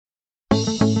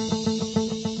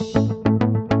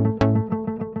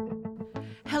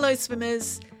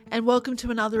swimmers, and welcome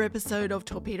to another episode of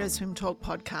Torpedo Swimtalk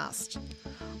podcast.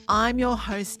 I'm your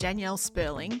host, Danielle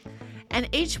Sperling, and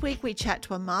each week we chat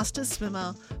to a master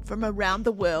swimmer from around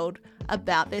the world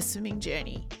about their swimming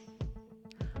journey.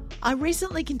 I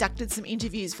recently conducted some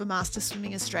interviews for Master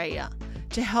Swimming Australia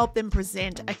to help them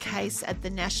present a case at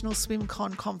the National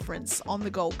SwimCon conference on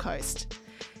the Gold Coast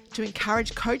to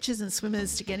encourage coaches and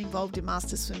swimmers to get involved in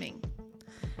master swimming.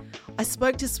 I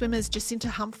spoke to swimmers Jacinta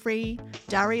Humphrey,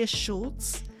 Darius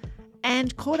Schultz,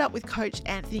 and caught up with coach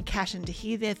Anthony Catton to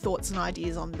hear their thoughts and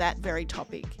ideas on that very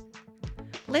topic.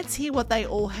 Let's hear what they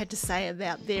all had to say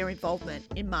about their involvement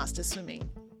in master swimming.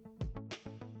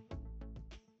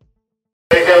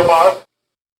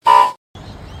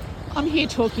 I'm here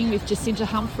talking with Jacinta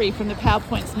Humphrey from the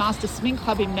PowerPoints Master Swimming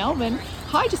Club in Melbourne.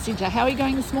 Hi Jacinta, how are you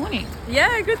going this morning?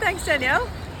 Yeah, good, thanks Danielle.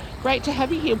 Great to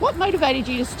have you here. What motivated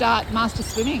you to start master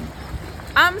swimming?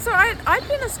 So I'd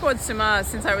been a squad swimmer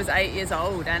since I was 8 years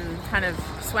old and kind of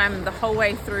swam the whole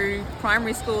way through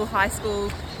primary school, high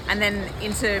school, and then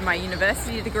into my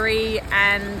university degree,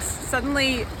 and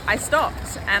suddenly I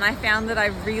stopped and I found that I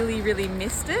really, really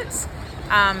missed it.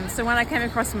 So when I came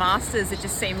across masters, it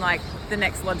just seemed like the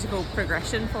next logical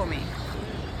progression for me.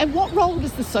 And what role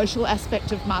does the social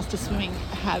aspect of master swimming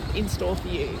have in store for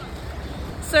you?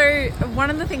 So one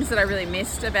of the things that I really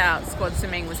missed about squad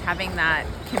swimming was having that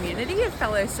community of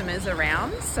fellow swimmers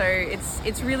around. So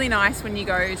it's really nice when you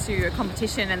go to a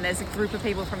competition and there's a group of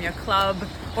people from your club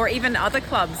or even other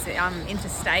clubs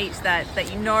interstate that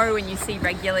you know and you see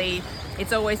regularly.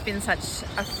 It's always been such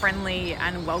a friendly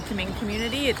and welcoming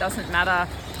community. It doesn't matter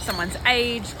someone's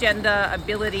age, gender,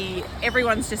 ability.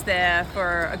 Everyone's just there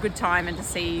for a good time and to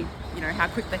see, how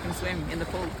quick they can swim in the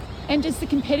pool. And does the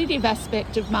competitive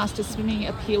aspect of master swimming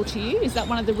appeal to you? Is that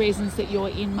one of the reasons that you're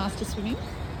in master swimming?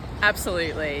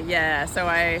 Absolutely, yeah. So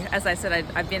as I said,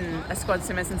 I've been a squad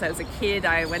swimmer since I was a kid.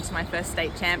 I went to my first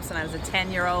state champs when I was a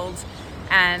 10-year-old,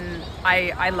 and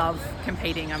I love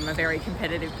competing. I'm a very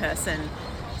competitive person.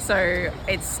 So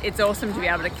it's awesome to be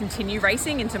able to continue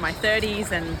racing into my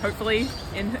 30s and hopefully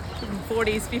in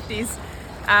 40s, 50s.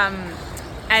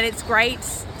 And it's great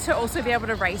to also be able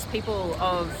to race people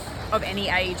of any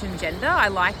age and gender. I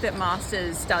like that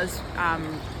Masters does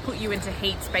put you into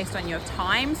heats based on your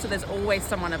time, so there's always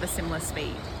someone of a similar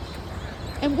speed.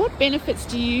 And what benefits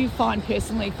do you find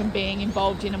personally from being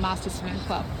involved in a Master Swimming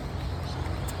Club?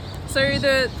 So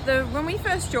when we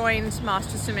first joined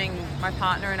Master Swimming, my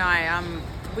partner and I,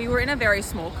 we were in a very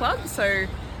small club, so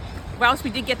whilst we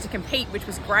did get to compete, which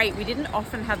was great, we didn't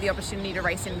often have the opportunity to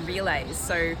race in relays.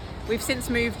 So we've since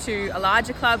moved to a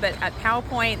larger club at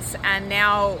PowerPoints, and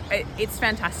now it's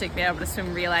fantastic to be able to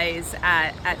swim relays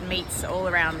at meets all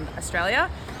around Australia.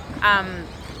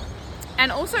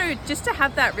 And also just to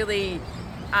have that really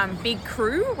big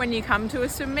crew when you come to a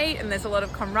swim meet, and there's a lot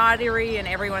of camaraderie and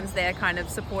everyone's there kind of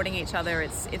supporting each other.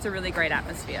 It's a really great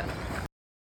atmosphere.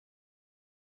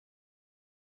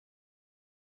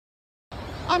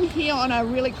 I'm here on a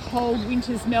really cold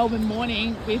winter's Melbourne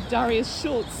morning with Darius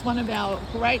Schultz, one of our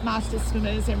great master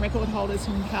swimmers and record holders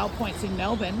from PowerPoints in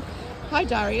Melbourne. Hi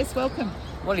Darius, welcome.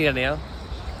 Morning, Danielle.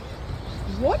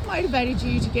 What motivated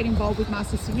you to get involved with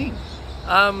master swimming?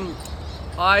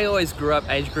 I always grew up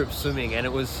age group swimming, and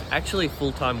it was actually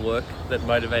full-time work that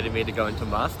motivated me to go into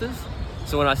masters.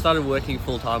 So when I started working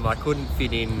full-time, I couldn't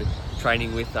fit in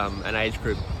training with an age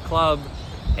group club,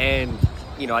 and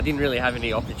I didn't really have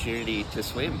any opportunity to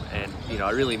swim, and I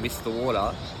really missed the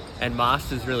water, and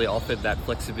Masters really offered that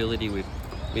flexibility with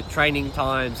training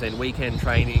times and weekend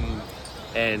training,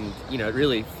 and it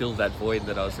really filled that void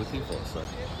that I was looking for. So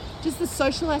does the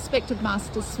social aspect of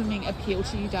Masters swimming appeal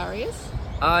to you, Darius?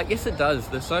 Yes, it does.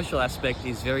 The social aspect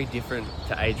is very different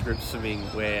to age group swimming,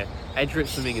 where age group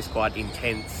swimming is quite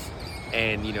intense,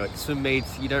 and at swim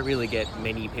meets you don't really get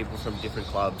many people from different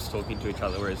clubs talking to each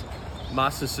other, whereas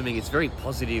master swimming, it's very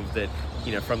positive that,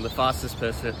 from the fastest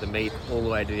person at the meet all the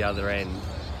way to the other end,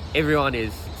 everyone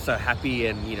is so happy,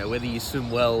 and, whether you swim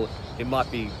well, it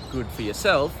might be good for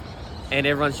yourself, and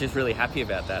everyone's just really happy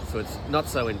about that. So it's not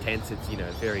so intense, it's,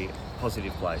 a very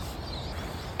positive place.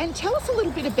 And tell us a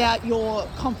little bit about your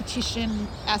competition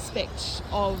aspect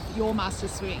of your master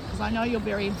swimming, because I know you're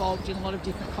very involved in a lot of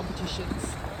different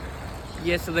competitions.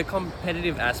 Yeah, so the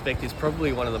competitive aspect is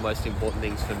probably one of the most important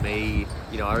things for me.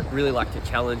 I really like to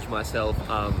challenge myself,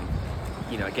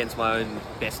 against my own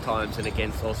best times and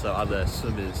against also other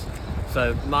swimmers.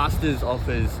 So Masters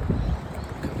offers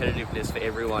competitiveness for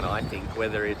everyone, I think,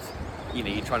 whether it's,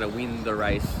 you're trying to win the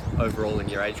race overall in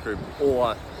your age group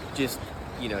or just,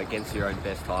 against your own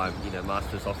best time.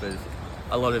 Masters offers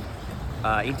a lot of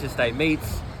interstate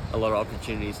meets, a lot of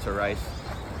opportunities to race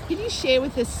Can you share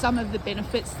with us some of the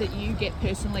benefits that you get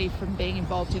personally from being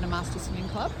involved in a master swimming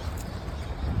club?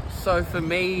 So for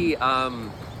me,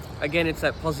 again, it's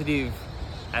that positive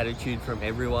attitude from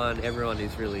everyone. Everyone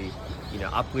is really,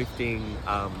 uplifting,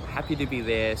 happy to be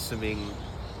there swimming.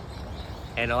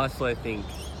 And I also think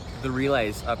the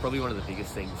relays are probably one of the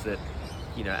biggest things that,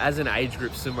 as an age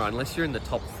group swimmer, unless you're in the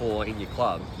top 4 in your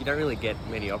club, you don't really get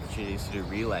many opportunities to do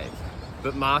relays.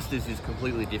 But Masters is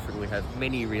completely different. We have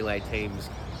many relay teams.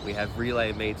 We have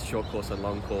relay meets, short course and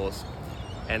long course.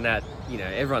 And that,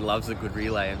 everyone loves a good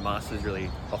relay, and Masters really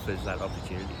offers that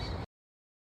opportunity.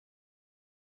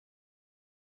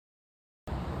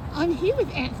 I'm here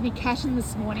with Anthony Cashin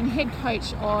this morning, head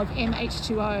coach of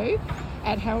MH2O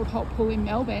at Harold Holt Pool in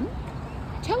Melbourne.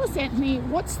 Tell us, Anthony,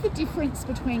 what's the difference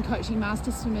between coaching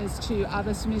master swimmers to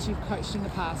other swimmers you've coached in the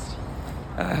past?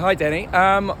 Hi, Danny.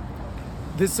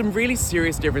 There's some really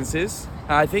serious differences.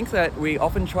 I think that we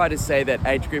often try to say that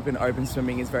age group and open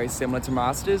swimming is very similar to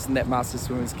masters and that master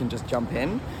swimmers can just jump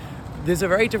in. There's a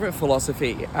very different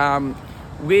philosophy.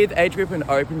 With age group and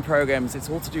open programs, it's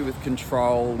all to do with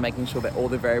control, making sure that all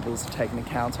the variables are taken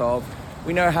account of.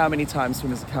 We know how many times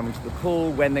swimmers are coming to the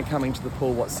pool, when they're coming to the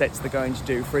pool, what sets they're going to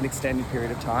do for an extended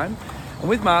period of time. And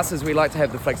with masters, we like to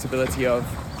have the flexibility of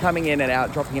coming in and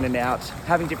out, dropping in and out,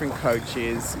 having different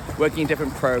coaches, working in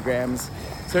different programs.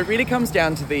 So it really comes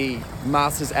down to the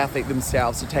masters athlete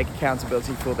themselves to take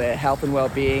accountability for their health and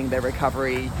well-being, their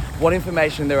recovery, what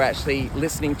information they're actually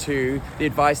listening to, the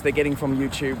advice they're getting from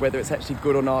YouTube, whether it's actually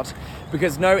good or not,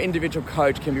 because no individual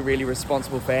coach can be really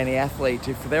responsible for any athlete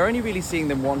if they're only really seeing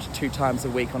them 1 to 2 times a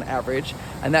week on average,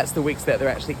 and that's the weeks that they're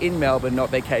actually in Melbourne,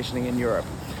 not vacationing in Europe.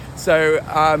 So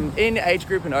in age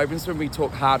group and open swim, we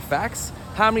talk hard facts.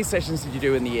 How many sessions did you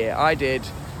do in the year? I did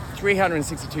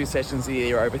 362 sessions a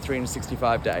year over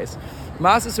 365 days.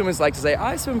 Master swimmers like to say,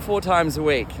 I swim 4 times a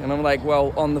week. And I'm like,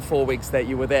 well, on the 4 weeks that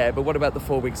you were there, but what about the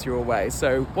 4 weeks you were away?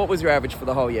 So what was your average for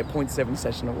the whole year? 0.7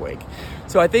 session a week.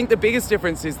 So I think the biggest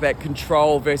difference is that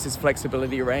control versus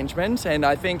flexibility arrangement. And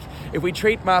I think if we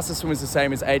treat master swimmers the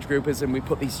same as age groupers and we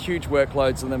put these huge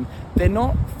workloads on them, they're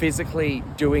not physically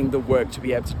doing the work to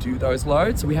be able to do those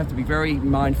loads. So we have to be very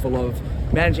mindful of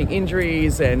managing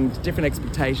injuries and different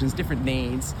expectations, different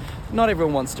needs. Not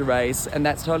everyone wants to race, and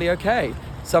that's totally okay.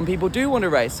 Some people do want to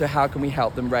race, so how can we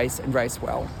help them race and race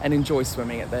well and enjoy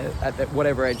swimming at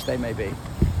whatever age they may be?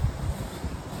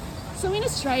 So in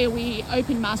Australia, we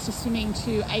open master swimming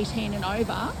to 18 and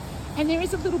over, and there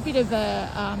is a little bit of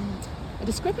a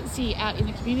discrepancy out in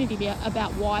the community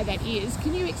about why that is.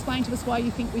 Can you explain to us why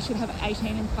you think we should have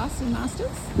 18 and plus in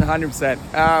masters?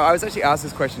 100%. I was actually asked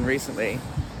this question recently.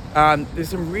 There's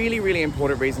some really, really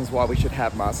important reasons why we should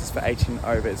have masters for 18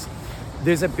 overs.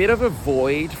 There's a bit of a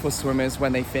void for swimmers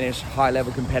when they finish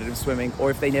high-level competitive swimming, or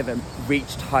if they never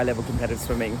reached high-level competitive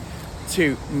swimming,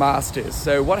 to masters.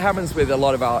 So what happens with a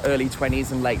lot of our early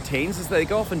 20s and late teens is they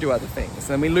go off and do other things,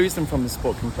 and we lose them from the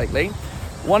sport completely.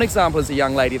 One example is a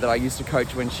young lady that I used to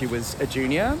coach when she was a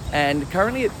junior, and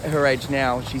currently at her age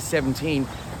now, she's 17,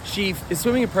 she is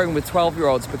swimming a program with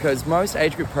 12-year-olds because most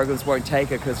age group programs won't take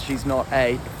her because she's not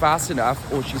fast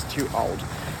enough or she's too old.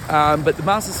 But the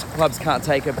Masters clubs can't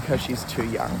take her because she's too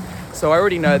young. So I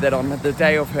already know that on the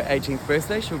day of her 18th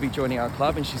birthday, she'll be joining our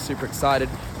club and she's super excited.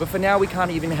 But for now, we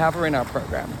can't even have her in our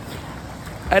program.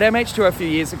 At MH2 a few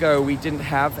years ago, we didn't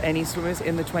have any swimmers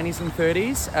in the 20s and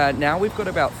 30s. Now we've got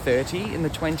about 30 in the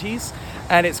 20s.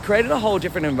 And it's created a whole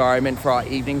different environment for our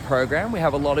evening program. We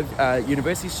have a lot of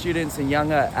university students and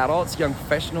younger adults, young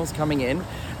professionals coming in,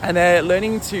 and they're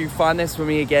learning to find their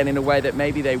swimming again in a way that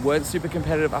maybe they weren't super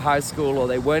competitive at high school or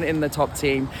they weren't in the top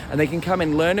team, and they can come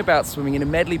and learn about swimming in a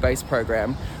medley-based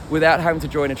program without having to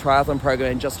join a triathlon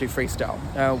program and just do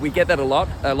freestyle. We get that a lot.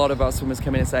 A lot of our swimmers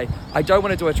come in and say, I don't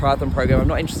want to do a triathlon program, I'm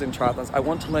not interested in triathlons, I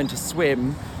want to learn to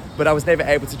swim, but I was never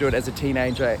able to do it as a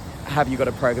teenager. Have you got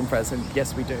a program for us? And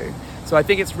yes, we do. So I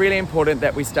think it's really important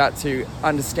that we start to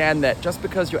understand that just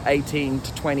because you're 18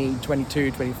 to 20,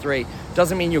 22, 23,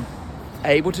 doesn't mean you're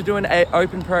able to do an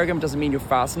open program, doesn't mean you're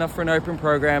fast enough for an open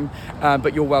program,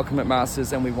 but you're welcome at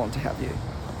Masters and we want to have you.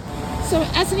 So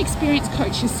as an experienced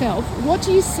coach yourself, what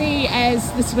do you see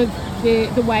as the sort of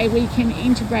the way we can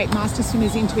integrate master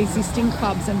swimmers into existing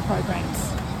clubs and programs?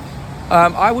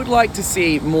 I would like to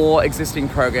see more existing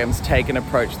programs take an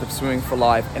approach of swimming for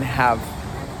life and have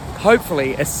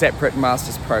hopefully a separate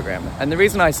masters program. And the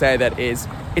reason I say that is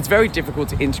it's very difficult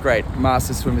to integrate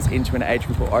master swimmers into an age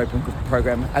group or open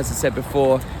program, as I said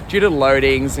before, due to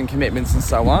loadings and commitments and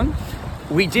so on.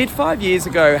 We did 5 years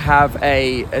ago have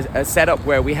a setup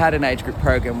where we had an age group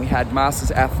program. We had masters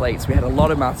athletes. We had a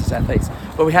lot of masters athletes,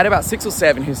 but we had about 6 or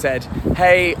 7 who said,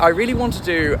 hey, I really want to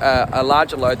do a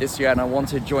larger load this year and I want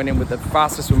to join in with the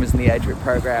fastest swimmers in the age group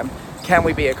program. Can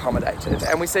we be accommodated?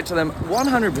 And we said to them,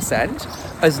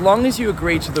 100%, as long as you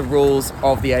agree to the rules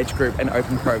of the age group and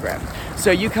open program.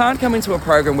 So you can't come into a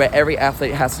program where every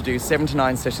athlete has to do 7 to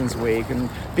 9 sessions a week and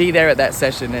be there at that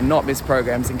session and not miss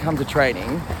programs and come to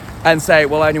training and say,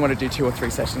 well, I only want to do 2 or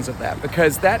 3 sessions of that,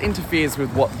 because that interferes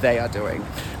with what they are doing.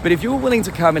 But if you're willing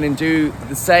to come in and do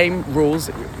the same rules,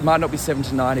 it might not be 7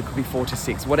 to 9, it could be 4 to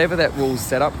 6, whatever that rule's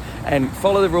set up, and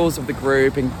follow the rules of the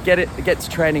group and get to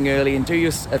training early and do your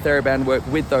TheraBand work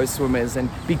with those swimmers and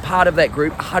be part of that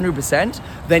group 100%,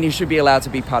 then you should be allowed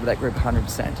to be part of that group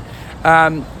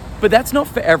 100%. But that's not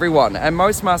for everyone, and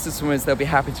most master swimmers, they'll be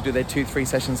happy to do their 2-3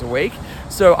 sessions a week.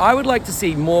 So I would like to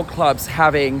see more clubs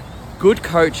having good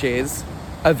coaches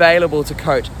available to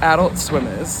coach adult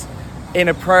swimmers in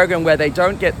a program where they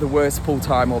don't get the worst pool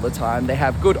time all the time. They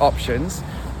have good options.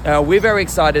 We're very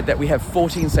excited that we have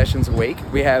 14 sessions a week.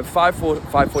 We have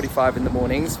 5:45 in the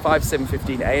mornings,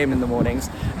 7:15 a.m. in the mornings,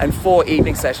 and 4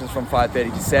 evening sessions from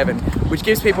 5:30 to 7, which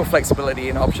gives people flexibility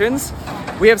and options.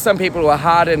 We have some people who are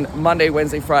hard in Monday,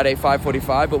 Wednesday, Friday,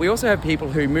 5:45, but we also have people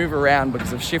who move around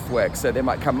because of shift work. So they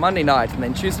might come Monday night and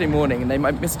then Tuesday morning, and they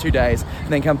might miss 2 days,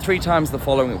 and then come 3 times the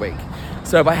following week.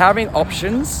 So by having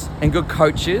options and good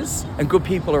coaches and good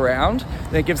people around,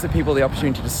 then it gives the people the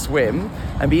opportunity to swim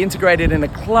and be integrated in a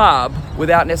club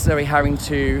without necessarily having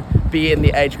to be in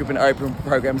the age group and open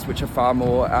programs, which are far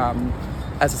more,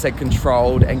 as I said,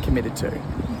 controlled and committed to.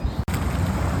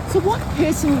 So what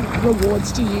personal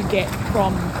rewards do you get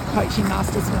from coaching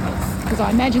master swimmers? Because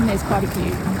I imagine there's quite a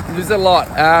few. There's a lot.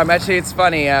 Actually, it's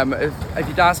funny. If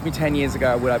you'd asked me 10 years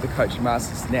ago, would I be coaching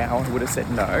masters now, I would have said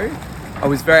no. I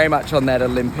was very much on that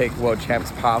Olympic world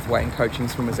champs pathway and coaching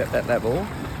swimmers at that level.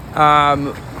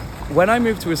 When I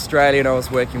moved to Australia and I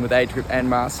was working with age group and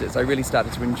masters, I really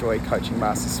started to enjoy coaching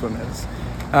master swimmers.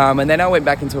 And then I went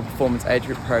back into a performance age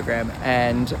group program,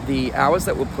 and the hours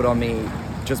that were put on me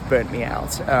just burnt me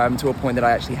out to a point that I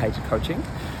actually hated coaching.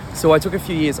 So I took a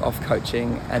few years off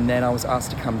coaching, and then I was asked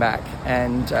to come back.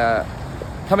 And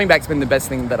coming back's been the best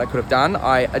thing that I could have done.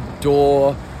 I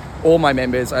adore all my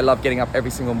members. I love getting up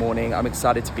every single morning. I'm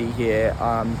excited to be here.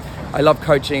 I love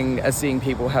coaching, seeing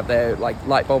people have their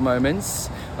light bulb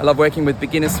moments. I love working with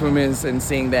beginner swimmers and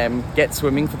seeing them get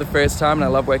swimming for the first time. And I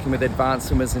love working with advanced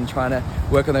swimmers and trying to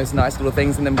work on those nice little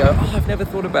things and them go, oh, I've never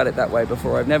thought about it that way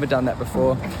before. I've never done that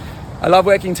before. I love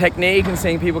working technique and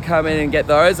seeing people come in and get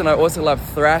those. And I also love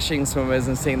thrashing swimmers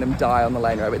and seeing them die on the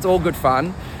lane rope. It's all good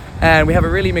fun. And we have a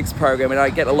really mixed program, and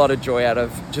I get a lot of joy out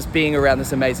of just being around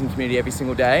this amazing community every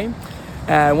single day.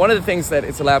 And one of the things that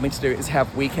it's allowed me to do is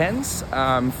have weekends.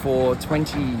 For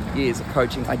 20 years of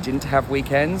coaching, I didn't have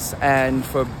weekends. And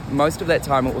for most of that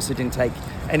time, I also didn't take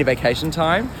any vacation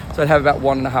time. So I'd have about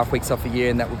 1.5 weeks off a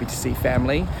year, and that would be to see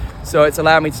family. So it's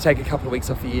allowed me to take a couple of weeks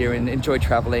off a year and enjoy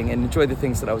traveling and enjoy the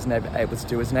things that I was never able to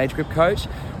do as an age group coach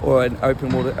or an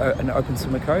open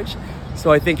swimmer coach.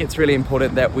 So I think it's really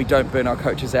important that we don't burn our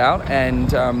coaches out.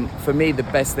 And for me, the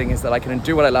best thing is that I can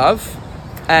do what I love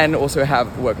and also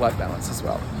have work-life balance as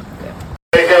well.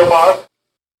 Yeah.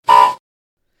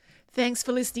 Thanks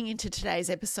for listening into today's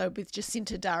episode with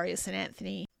Jacinta, Darius and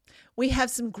Anthony. We have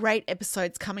some great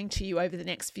episodes coming to you over the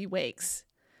next few weeks.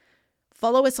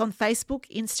 Follow us on Facebook,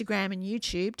 Instagram and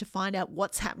YouTube to find out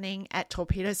what's happening at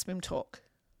Torpedo Swimtalk.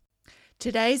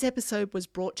 Today's episode was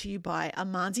brought to you by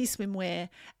Amanzi Swimwear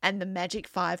and the Magic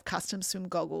 5 Custom Swim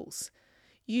Goggles.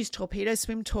 Use Torpedo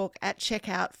Swimtalk at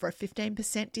checkout for a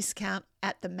 15% discount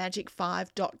at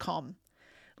themagic5.com.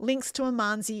 Links to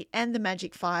Amanzi and the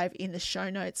Magic 5 in the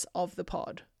show notes of the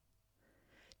pod.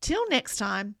 Till next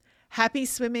time, happy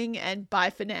swimming and bye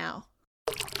for now.